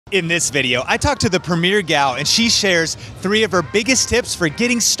In this video, I talked to the Premiere gal and she shares 3 of her biggest tips for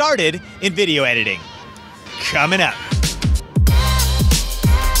getting started in video editing. Coming up.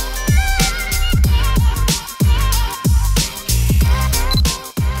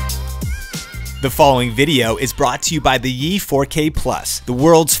 The following video is brought to you by the Yi 4K Plus, the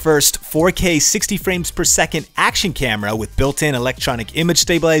world's first 4K 60 frames per second action camera with built-in electronic image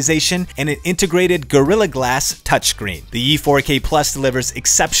stabilization and an integrated Gorilla Glass touchscreen. The Yi 4K Plus delivers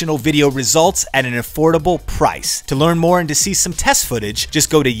exceptional video results at an affordable price. To learn more and to see some test footage, just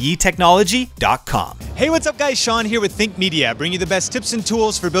go to yitechnology.com. Hey, what's up guys? Sean here with Think Media, bringing you the best tips and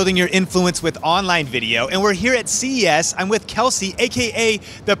tools for building your influence with online video. And we're here at CES. I'm with Kelsey, aka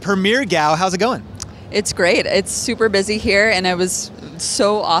the Premiere gal. How's it going? It's great. It's super busy here, and it was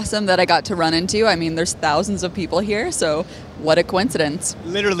so awesome that I got to run into. I mean, there's thousands of people here, so what a coincidence.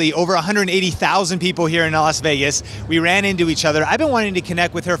 Literally over 180,000 people here in Las Vegas. We ran into each other. I've been wanting to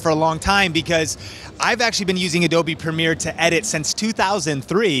connect with her for a long time because I've actually been using Adobe Premiere to edit since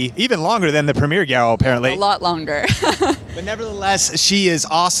 2003, even longer than the Premiere gal apparently. A lot longer. But nevertheless, she is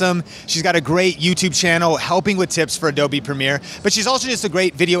awesome. She's got a great YouTube channel helping with tips for Adobe Premiere, but she's also just a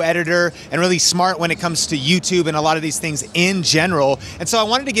great video editor and really smart when it comes to YouTube and a lot of these things in general. And so I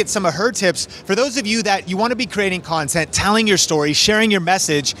wanted to get some of her tips for those of you that you want to be creating content, telling your story, sharing your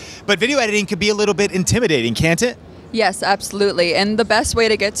message, but video editing can be a little bit intimidating, can't it? Yes, absolutely. And the best way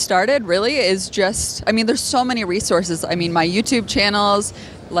to get started really is just, I mean, there's so many resources. I mean, my YouTube channels,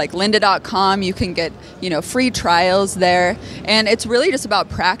 like lynda.com, you can get, free trials there. And it's really just about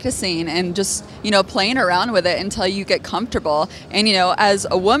practicing and just, playing around with it until you get comfortable. And, as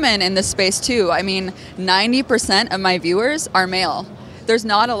a woman in this space too, I mean, 90% of my viewers are male. There's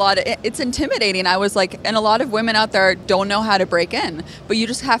not a lot of, it's intimidating. I was like, and a lot of women out there don't know how to break in, but you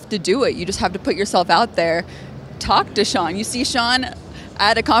just have to do it. You just have to put yourself out there. Talk to Sean. You see Sean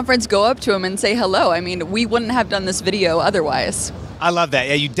at a conference, go up to him and say hello. I mean, we wouldn't have done this video otherwise. I love that.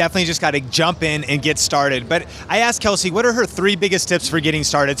 Yeah, you definitely just got to jump in and get started. But I asked Kelsey, what are her 3 biggest tips for getting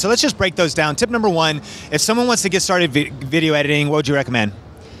started? So let's just break those down. Tip number 1, if someone wants to get started video editing, what would you recommend?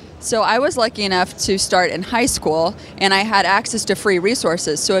 So I was lucky enough to start in high school, and I had access to free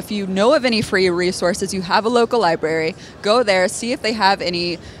resources. So if you know of any free resources, you have a local library, go there, see if they have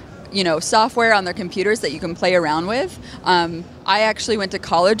any software on their computers that you can play around with. I actually went to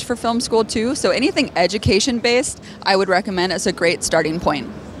college for film school too, so anything education-based, I would recommend as a great starting point.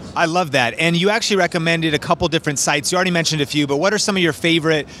 I love that. And you actually recommended a couple different sites. You already mentioned a few, but what are some of your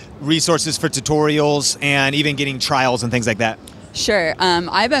favorite resources for tutorials and even getting trials and things like that? Sure. I'm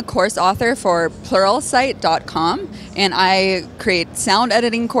a course author for Pluralsight.com, and I create sound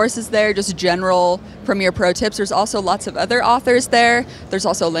editing courses there, just general Premiere Pro tips. There's also lots of other authors there. There's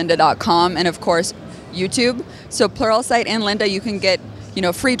also Lynda.com, and of course, YouTube. So Pluralsight and Lynda, you can get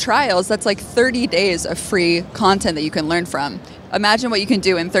free trials. That's like 30 days of free content that you can learn from. Imagine what you can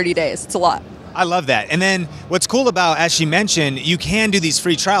do in 30 days. It's a lot. I love that. And then what's cool about, as she mentioned, you can do these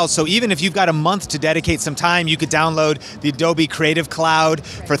free trials. So even if you've got a month to dedicate some time, you could download the Adobe Creative Cloud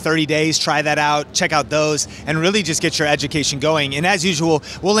for 30 days, try that out, check out those, and really just get your education going. And as usual,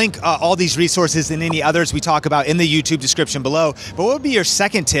 we'll link all these resources and any others we talk about in the YouTube description below. But what would be your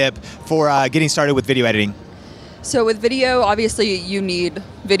second tip for getting started with video editing? So with video, obviously you need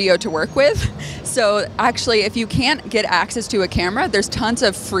video to work with. So actually, if you can't get access to a camera, there's tons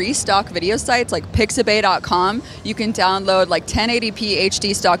of free stock video sites like Pixabay.com. You can download like 1080p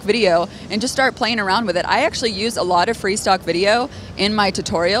HD stock video and just start playing around with it. I actually use a lot of free stock video in my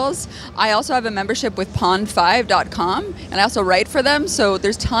tutorials. I also have a membership with pond5.com, and I also write for them. So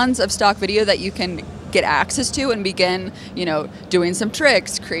there's tons of stock video that you can get access to and begin, doing some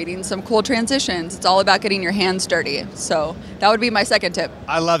tricks, creating some cool transitions. It's all about getting your hands dirty. So that would be my second tip.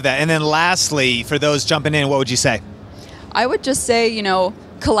 I love that. And then lastly, for those jumping in, what would you say? I would just say,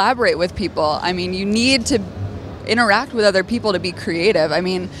 collaborate with people. I mean, you need to interact with other people to be creative. I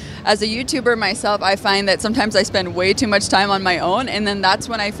mean, as a YouTuber myself, I find that sometimes I spend way too much time on my own, and then that's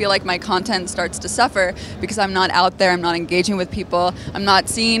when I feel like my content starts to suffer because I'm not out there, I'm not engaging with people, I'm not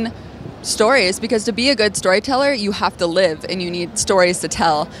seeing stories, because to be a good storyteller, you have to live and you need stories to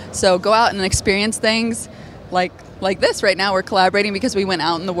tell. So go out and experience things like this right now. We're collaborating because we went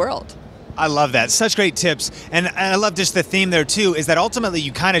out in the world. I love that. Such great tips. And I love just the theme there too, is that ultimately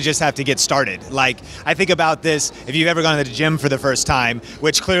you kind of just have to get started. Like, I think about this, if you've ever gone to the gym for the first time,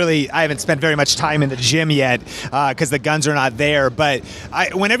 which clearly I haven't spent very much time in the gym yet because the guns are not there. But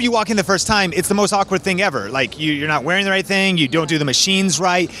whenever you walk in the first time, it's the most awkward thing ever. Like, you're not wearing the right thing, you don't do the machines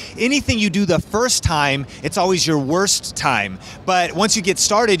right. Anything you do the first time, it's always your worst time. But once you get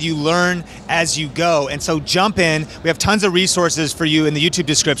started, you learn as you go. And so jump in. We have tons of resources for you in the YouTube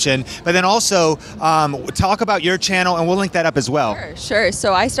description. But then also talk about your channel, and we'll link that up as well. Sure.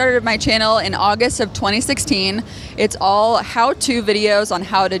 So I started my channel in August of 2016. It's all how-to videos on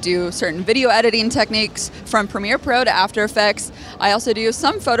how to do certain video editing techniques from Premiere Pro to After Effects. I also do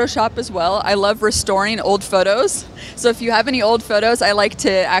some Photoshop as well. I love restoring old photos. So if you have any old photos, I like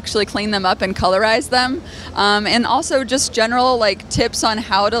to actually clean them up and colorize them. And also just general like tips on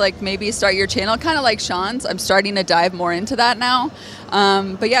how to like maybe start your channel, kind of like Sean's. I'm starting to dive more into that now.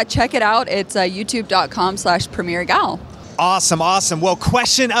 But yeah, check it out. It's youtube.com/PremiereGal. Awesome. Well,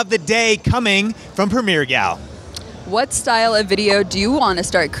 question of the day coming from Premiere Gal. What style of video do you want to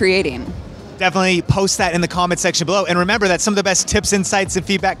start creating? Definitely post that in the comment section below. And remember that some of the best tips, insights, and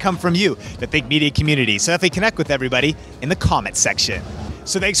feedback come from you, the Think Media community. So definitely connect with everybody in the comment section.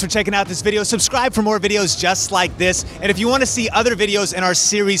 So thanks for checking out this video. Subscribe for more videos just like this. And if you want to see other videos in our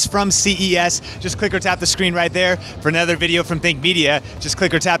series from CES, just click or tap the screen right there. For another video from Think Media, just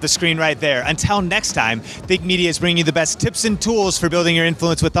click or tap the screen right there. Until next time, Think Media is bringing you the best tips and tools for building your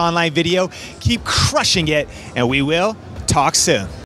influence with online video. Keep crushing it, and we will talk soon.